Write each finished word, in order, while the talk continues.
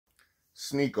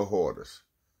Sneaker hoarders.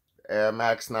 Air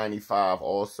Max 95,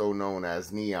 also known as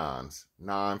Neons,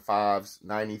 95s,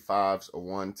 95s, or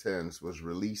 110s, was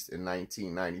released in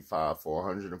 1995 for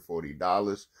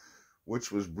 $140,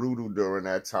 which was brutal during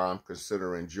that time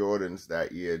considering Jordans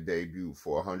that year debuted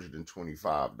for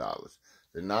 $125.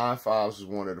 The 95s was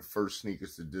one of the first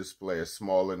sneakers to display a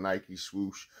smaller Nike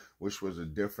swoosh, which was a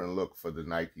different look for the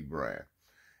Nike brand.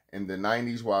 In the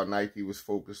 90s, while Nike was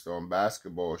focused on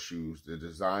basketball shoes, the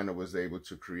designer was able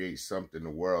to create something the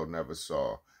world never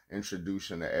saw,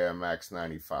 introducing the Air Max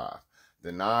 95.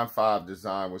 The 95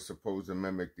 design was supposed to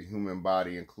mimic the human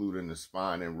body, including the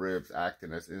spine and ribs,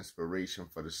 acting as inspiration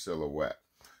for the silhouette.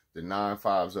 The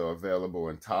 95s are available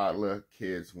in toddler,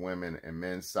 kids, women, and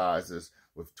men's sizes,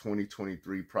 with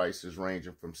 2023 prices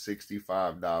ranging from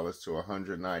 $65 to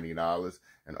 $190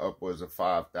 and upwards of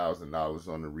 $5,000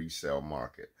 on the resale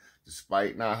market.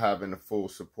 Despite not having the full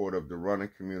support of the running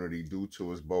community due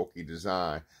to its bulky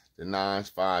design, the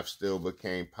 95 still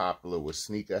became popular with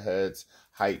sneakerheads,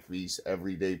 hypebeasts,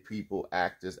 everyday people,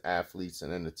 actors, athletes,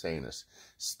 and entertainers.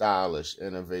 Stylish,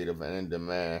 innovative, and in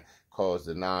demand caused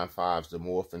the 95s to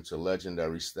morph into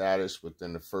legendary status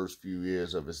within the first few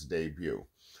years of its debut.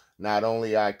 Not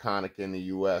only iconic in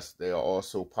the US, they are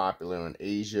also popular in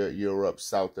Asia, Europe,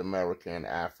 South America, and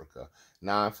Africa.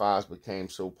 95s became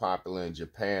so popular in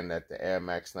Japan that the Air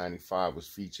Max 95 was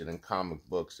featured in comic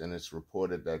books, and it's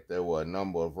reported that there were a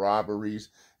number of robberies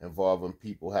involving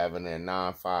people having their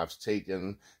 95s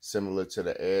taken, similar to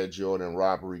the Air Jordan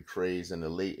robbery craze in the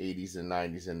late 80s and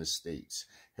 90s in the States.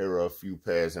 Here are a few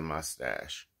pairs in my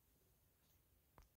stash.